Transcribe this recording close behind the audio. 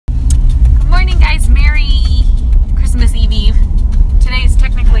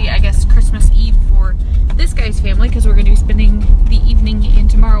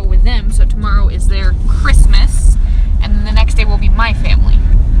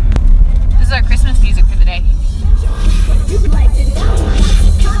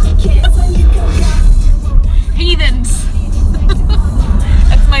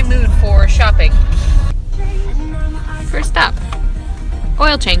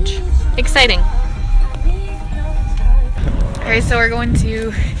change. Exciting. Alright, so we're going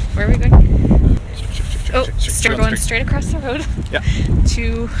to, where are we going? Oh, we're going straight across the road. Yeah.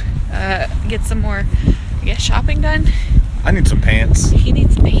 To get some more, I guess, shopping done. I need some pants. He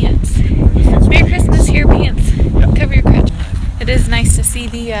needs pants. Merry Christmas, here pants. Yep. Cover your crotch. It is nice to see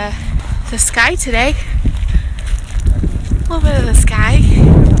the sky today. A little bit of the sky.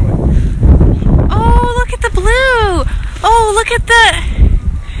 Oh, look at the blue. Oh, look at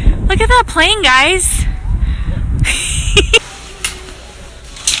that plane, guys.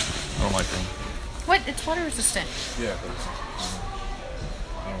 I don't like them. What? It's water resistant. Yeah.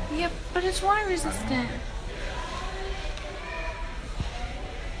 Yep, but it's water resistant.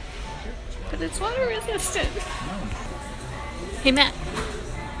 But it's water resistant. Hey, Matt.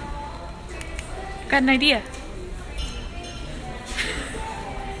 Got an idea.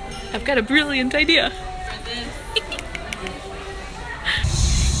 I've got a brilliant idea.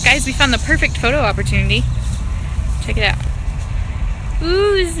 Guys, we found the perfect photo opportunity. Check it out.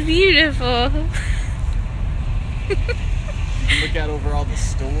 Ooh, it's beautiful. Look out over all the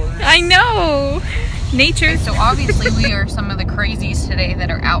stores. I know. Nature. So obviously we are some of the crazies today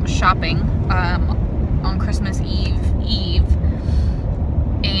that are out shopping on Christmas Eve.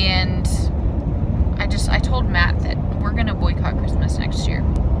 And I told Matt that we're gonna boycott Christmas next year.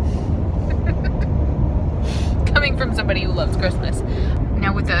 Coming from somebody who loves Christmas.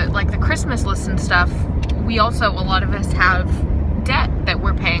 Now with the Christmas list and stuff, we also, a lot of us have debt that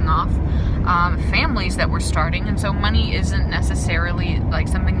we're paying off, families that we're starting, and so money isn't necessarily like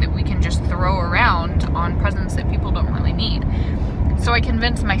something that we can just throw around on presents that people don't really need. So I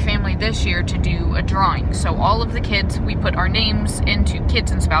convinced my family this year to do a drawing. So all of the kids, we put our names into,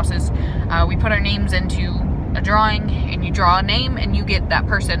 kids and spouses, we put our names into a drawing, and you draw a name and you get that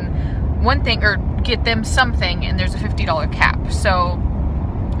person one thing, or get them something, and there's a $50 cap. So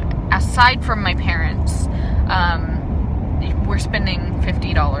aside from my parents, we're spending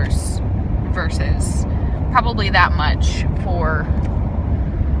 $50 versus probably that much for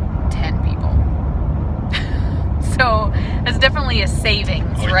 10 people. So it's definitely a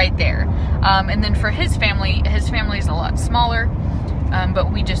savings right there. And then for his family is a lot smaller,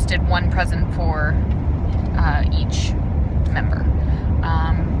 but we just did one present for each member.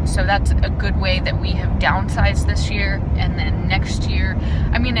 So that's a good way that we have downsized this year. And then next year,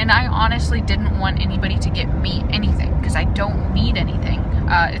 I mean, and I honestly didn't want anybody to get me anything because I don't need anything.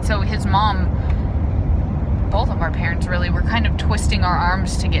 So his mom, both of our parents really, were kind of twisting our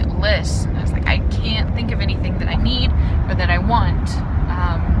arms to get lists. And I was like, I can't think of anything that I need or that I want.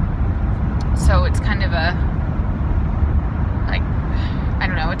 So it's kind of a, like, I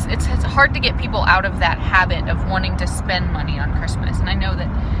don't know, it's hard to get people out of that habit of wanting to spend money on Christmas. And I know that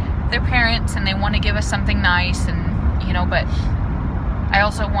they're parents and they want to give us something nice, and you know, but I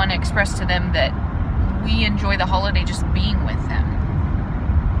also want to express to them that we enjoy the holiday just being with them.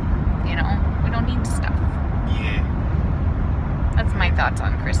 You know, we don't need stuff. Yeah. That's my thoughts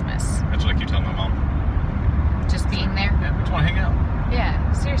on Christmas. That's what I keep telling my mom. Just being there. Yeah, we just want to hang out.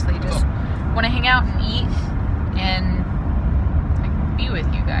 Yeah, seriously, just want to hang out and eat and like, be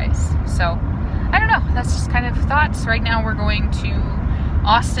with you guys. So I don't know, that's just kind of thoughts. Right now we're going to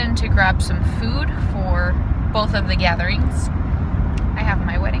Austin to grab some food for both of the gatherings. I have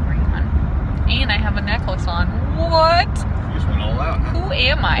my wedding ring on and I have a necklace on. What? You just went all out. Huh? Who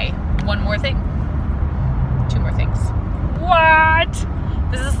am I? One more thing. Two more things. What?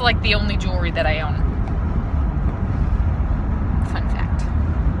 This is like the only jewelry that I own. Fun fact.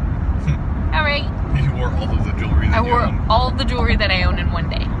 Alright. You wore all of the jewelry that you own. I wore all of the jewelry that I own in one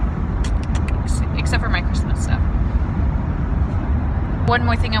day. Except for my Christmas stuff. One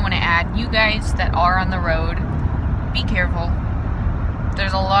more thing I want to add. You guys that are on the road, be careful.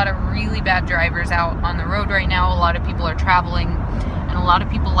 There's a lot of really bad drivers out on the road right now. A lot of people are traveling, and a lot of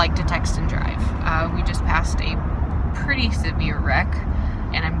people like to text and drive. We just passed a pretty severe wreck,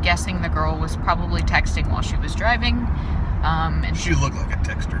 and I'm guessing the girl was probably texting while she was driving. And she looked like a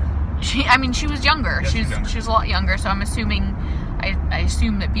texter. She was younger. Yeah, she was a lot younger, so I'm assuming, I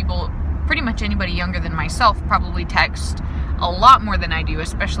assume that people, pretty much anybody younger than myself, probably text a lot more than I do,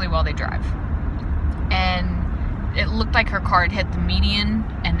 especially while they drive. And it looked like her car had hit the median,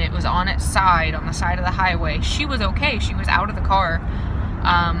 and it was on its side, on the side of the highway. She was okay. She was out of the car.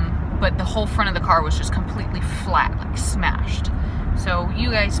 But the whole front of the car was just completely flat, like smashed. So you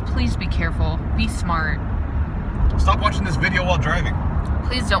guys, please be careful. Be smart. Stop watching this video while driving.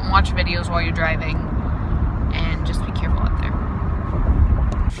 Please don't watch videos while you're driving. And just be careful out there.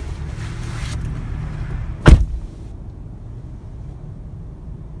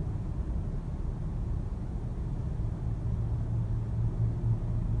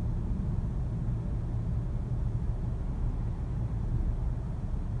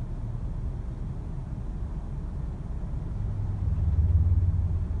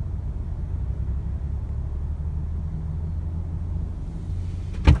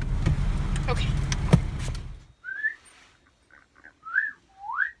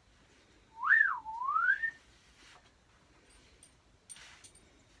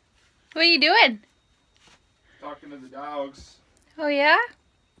 What are you doing? Talking to the dogs. Oh, yeah?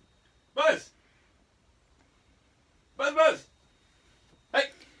 Buzz! Buzz, Buzz! Hey!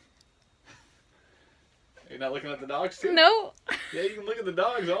 You're not looking at the dogs, too? No. Yeah, you can look at the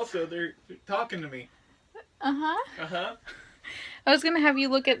dogs also. They're talking to me. Uh-huh. Uh-huh. I was going to have you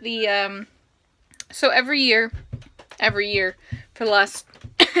look at the, so every year, for the last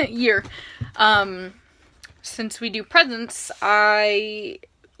year, since we do presents, I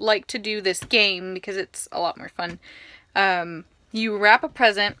like to do this game because it's a lot more fun. You wrap a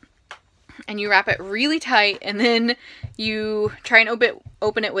present and you wrap it really tight, and then you try and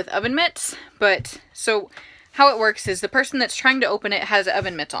open it with oven mitts. But so how it works is the person that's trying to open it has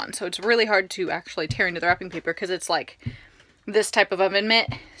oven mitts on, so it's really hard to actually tear into the wrapping paper because it's like this type of oven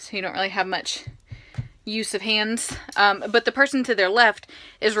mitt, so you don't really have much use of hands. But the person to their left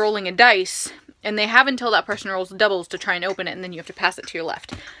is rolling a dice, and they have until that person rolls doubles to try and open it, and then you have to pass it to your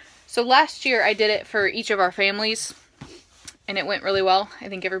left. So last year I did it for each of our families, and it went really well. I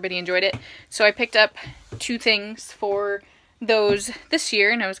think everybody enjoyed it. So I picked up 2 things for those this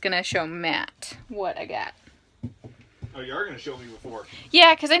year, and I was going to show Matt what I got. Oh, you are going to show me before.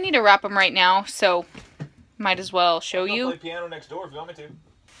 Yeah, because I need to wrap them right now, so might as well show you. I'll play piano next door if you want me to.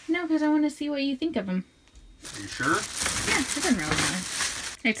 No, because I want to see what you think of them. Are you sure? Yeah, it doesn't really matter.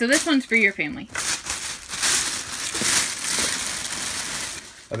 Alright, so this one's for your family.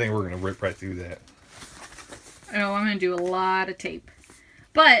 I think we're going to rip right through that. Oh, I'm going to do a lot of tape.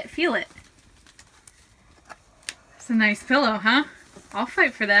 But, feel it. It's a nice pillow, huh? I'll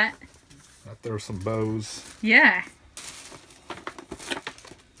fight for that. I'll throw some bows. Yeah.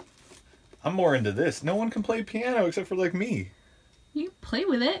 I'm more into this. No one can play piano except for like me. You can play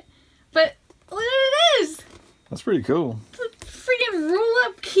with it. But, look what it is! That's pretty cool. It's a freaking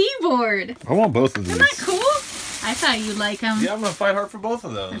roll-up keyboard. I want both of these. Isn't that cool? I thought you'd like them. Yeah, I'm going to fight hard for both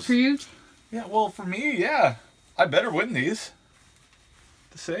of those. Approved? Yeah, well, for me, yeah. I better win these.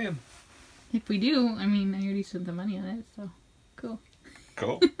 Just saying. If we do, I mean, I already spent the money on it, so cool.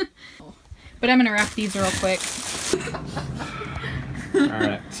 Cool. But I'm gonna wrap these real quick.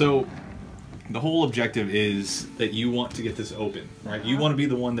 Alright, so the whole objective is that you want to get this open, right? You want to be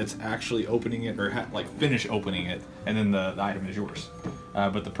the one that's actually opening it, or like finish opening it, and then the item is yours.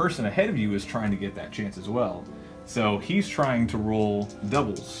 But the person ahead of you is trying to get that chance as well. So he's trying to roll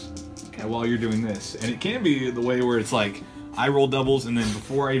doubles while you're doing this. And it can be the way where it's like, I roll doubles, and then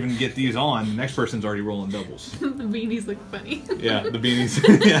before I even get these on, the next person's already rolling doubles. The beanies look funny. Yeah, the beanies.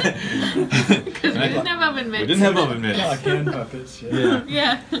 Yeah. Because we didn't have oven mitts. We didn't have oven mitts. Like hand puppets, yeah.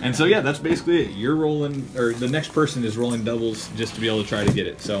 Yeah. And so, yeah, that's basically it. You're rolling, or the next person is rolling doubles just to be able to try to get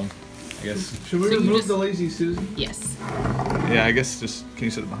it. So, I guess. Should we So you remove just- the lazy Susan? Yes. Yeah, I guess just, can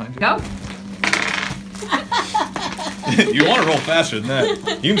you sit it behind you? Go. You want to roll faster than that.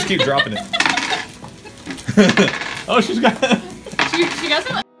 You can just keep dropping it. Oh, she's got She got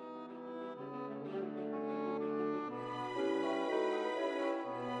some.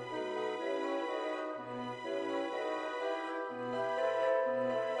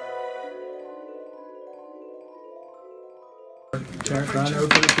 Trying to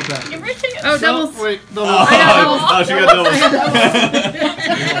open it to that. Oh, doubles. Wait, doubles. Oh, she got doubles.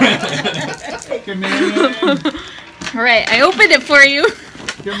 Come in. All right, I opened it for you.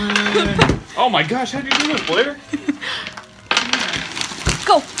 Come in. Oh my gosh, how'd you do this, Blair?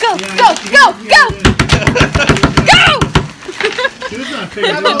 Go, go, go, go, go, go! She was not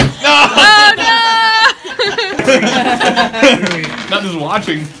paying No! Oh no! Not just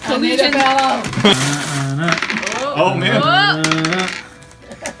watching. Collusion. Oh man. Whoa.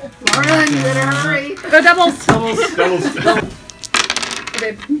 Lauren, you better hurry. Go doubles. Doubles.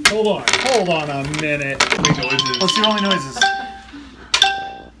 Hold on a minute. What's your only noises?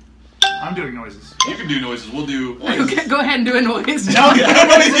 I'm doing noises. You can do noises. We'll do noises. Okay, go ahead and do a noise. No,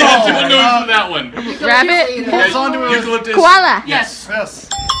 noises. Yeah, do the noise for that one. Rabbit. Holds on to it. Eucalyptus. Koala. Yes. Yes.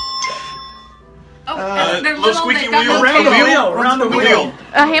 Oh, little they're little. squeaky They got wheel. little tails. Around the wheel.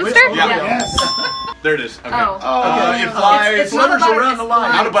 A hamster? Yeah. Yes. There it is. Okay. Oh. Okay. It flies. It's not a Flutters butter- around the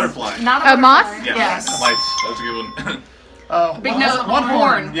line. Not a butterfly. Not A moth? butterfly. Yes. Yes. Lights. That's a good one. Big nose. One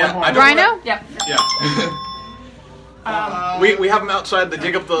horn. Yeah. I don't- Rhino? Yep. Yeah. We have them outside. They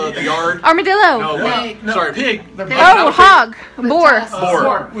dig up the yard. Armadillo. No, Pig. No, sorry, pig. Oh, hog. Boar.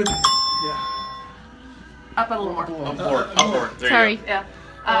 Boar. With, Up a little more. Up more. There Sorry. you Yeah.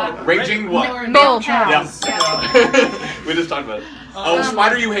 go. Raging what? Bull. Yeah. Yeah. We just talked about it. Oh,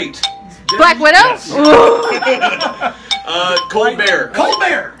 spider you hate. Black Widow? Yes. Ooh. Cold bear. Cold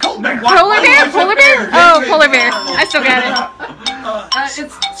bear. Cold bear. Polar bear? Polar bear? Oh, polar bear. I still got it.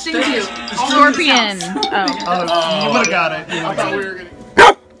 It stings you. Scorpion. Oh. You would have got it. I thought we were gonna.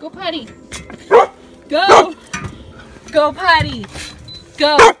 Go potty. Go. Go potty.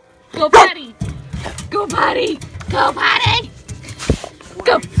 Go. Go potty. Go potty. Go potty.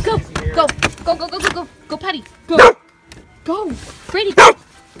 Go. Go. Go. Go. Go. Go. Go. Go. Go potty. Go. Go. Brady. Go.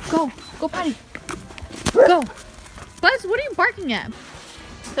 Go. Go potty. Go. Buzz, what are you barking at?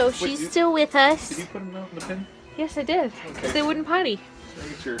 So she's still with us. Did you put them out in the pen? Yes, I did. Because they wouldn't potty.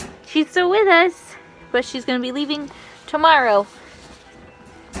 Sure. She's still with us, but she's going to be leaving tomorrow.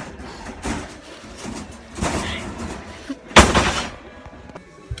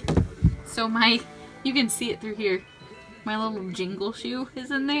 So you can see it through here. My little jingle shoe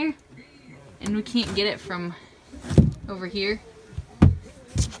is in there. And we can't get it from over here.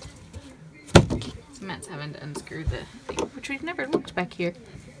 So Matt's having to unscrew the thing, which we've never looked back here.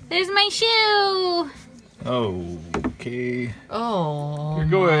 There's my shoe! Okay. Oh. Here,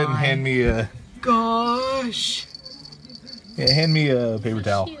 go ahead and hand me a. Gosh. Yeah, hand me a paper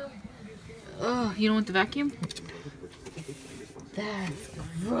towel. Oh, you don't want the vacuum? That's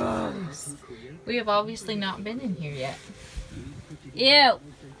gross. We have obviously not been in here yet. Ew.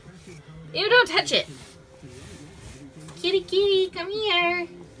 Ew, don't touch it. Kitty, kitty, come here.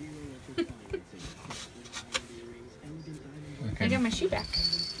 I got my shoe back.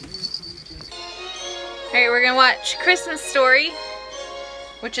 Alright, we're gonna watch Christmas Story,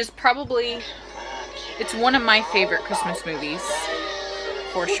 which is probably, it's one of my favorite Christmas movies,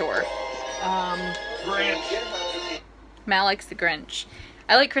 for sure. Matt likes the Grinch.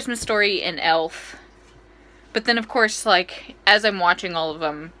 I like Christmas Story and Elf, but then of course, like, as I'm watching all of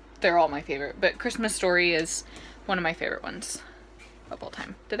them, they're all my favorite, but Christmas Story is one of my favorite ones of all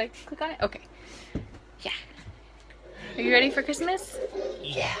time. Did I click on it? Okay. Yeah. Are you ready for Christmas?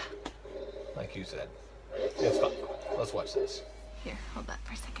 Yeah. Like you said. It's fun. Let's watch this. Here, hold that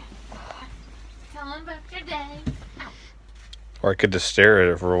for a second. Tell them about your day. Ow. Or I could just stare at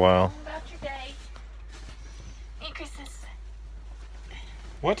it for a while. Tell them about your day. Merry Christmas.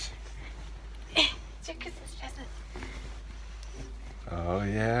 What? It's your Christmas present. Oh,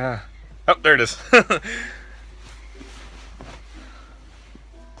 yeah. Oh, there it is.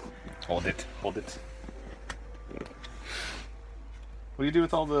 Hold it. Hold it. What do you do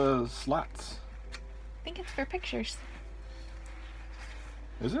with all the slots? I think it's for pictures.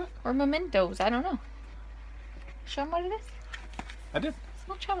 Is it? Or mementos. I don't know. Show them what it is. I did. It's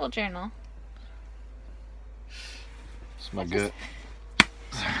a little travel journal. It's my gut.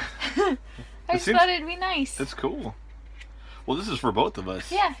 I just thought it'd be nice. It's cool. Well, this is for both of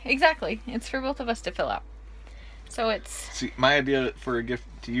us. Yeah, exactly. It's for both of us to fill out. So it's... See, my idea for a gift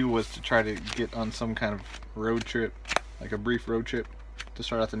to you was to try to get on some kind of road trip, like a brief road trip, to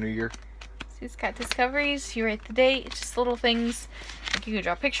start out the new year. So it's got discoveries. You write the date. It's just little things. Like you can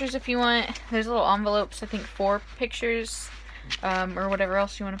draw pictures if you want. There's little envelopes, I think 4 pictures, or whatever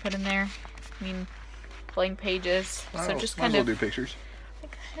else you want to put in there. I mean, blank pages. So just kind of do pictures.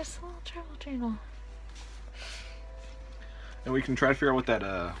 Like just a little travel journal. And we can try to figure out what that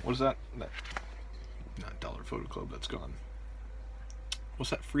what is that? That not Dollar Photo Club, that's gone. What's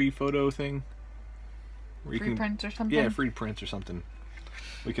that free photo thing? Where Free prints or something? Yeah, free prints or something.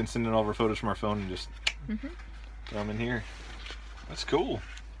 We can send in all of our photos from our phone and just throw them in here. That's cool.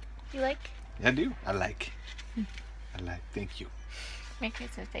 You like? Yeah, I do. I like. I like. Thank you. Merry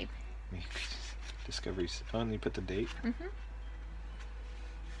Christmas, babe. Discoveries. Oh, and you put the date.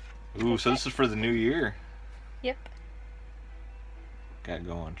 Ooh, so this is for the new year. Yep. Gotta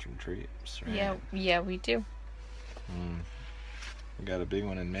go on some trips, right? Yeah, we do. We got a big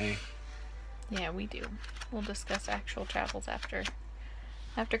one in May. Yeah, we do. We'll discuss actual travels after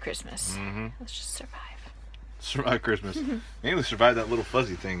Christmas. Let's just survive. Survive Christmas. Mainly survive that little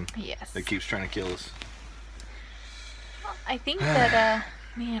fuzzy thing. Yes. That keeps trying to kill us. Well, I think that,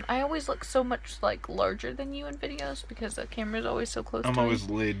 man, I always look so much, like, larger than you in videos because the camera's always so close to me. I'm always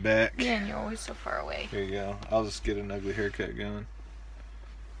laid back. Yeah, and you're always so far away. Here you go. I'll just get an ugly haircut going.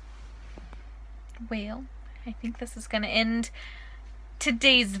 Well, I think this is going to end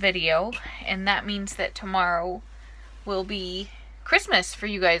today's video, and that means that tomorrow will be Christmas for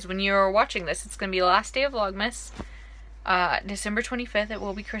you guys when you're watching this. It's going to be the last day of Vlogmas. December 25th, it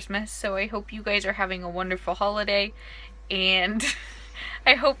will be Christmas, so I hope you guys are having a wonderful holiday, and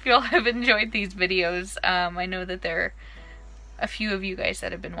I hope y'all have enjoyed these videos. I know that there are a few of you guys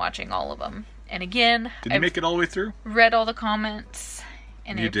that have been watching all of them, and again, Did you make it all the way through? Read all the comments,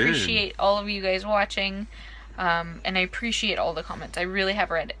 and I You did. appreciate all of you guys watching, and I appreciate all the comments. I really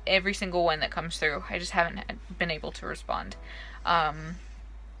have read every single one that comes through. I just haven't been able to respond.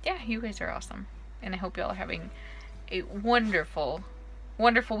 Yeah, you guys are awesome, and I hope y'all are having a wonderful,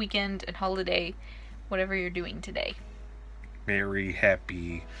 wonderful weekend and holiday, whatever you're doing today. Merry,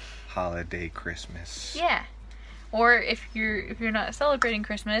 happy holiday Christmas. Yeah. Or if you're not celebrating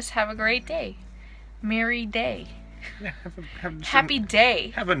Christmas, have a great day. Merry day. Yeah, Happy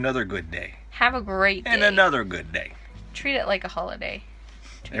day. Have another good day. Have a great day. And another good day. Treat it like a holiday.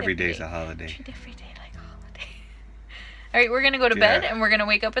 Every day's a holiday. Treat every day like a holiday. Alright, we're going to go to bed and we're going to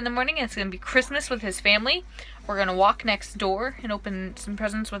wake up in the morning and it's going to be Christmas with his family. We're going to walk next door and open some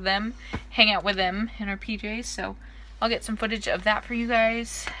presents with them. Hang out with them in our PJs. So I'll get some footage of that for you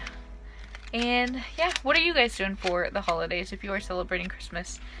guys. And yeah, what are you guys doing for the holidays if you are celebrating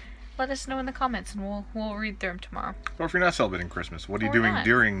Christmas? Let us know in the comments and we'll read through them tomorrow. Or if you're not celebrating Christmas, what are you doing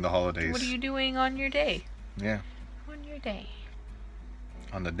during the holidays? What are you doing on your day? Yeah. On your day.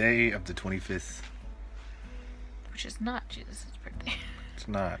 On the day of the 25th. Which is not Jesus' birthday. It's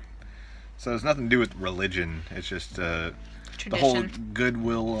not. So it's nothing to do with religion. It's just the Tradition. whole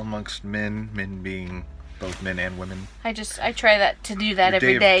goodwill amongst men being both men and women. I try to do that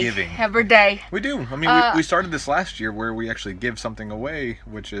every day day. of giving. Every day. We do. I mean, we started this last year where we actually give something away,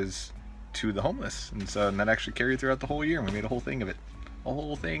 which is to the homeless. And that actually carried throughout the whole year. And we made a whole thing of it. A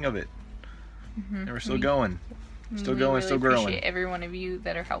whole thing of it. Mm-hmm. And we're still going. Still going, really still growing. Appreciate every one of you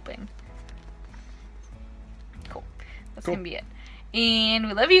that are helping. Cool. That's going to be it. And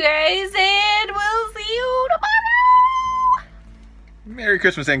we love you guys, and we'll see you tomorrow. Merry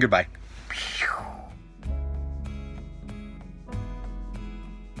Christmas and goodbye.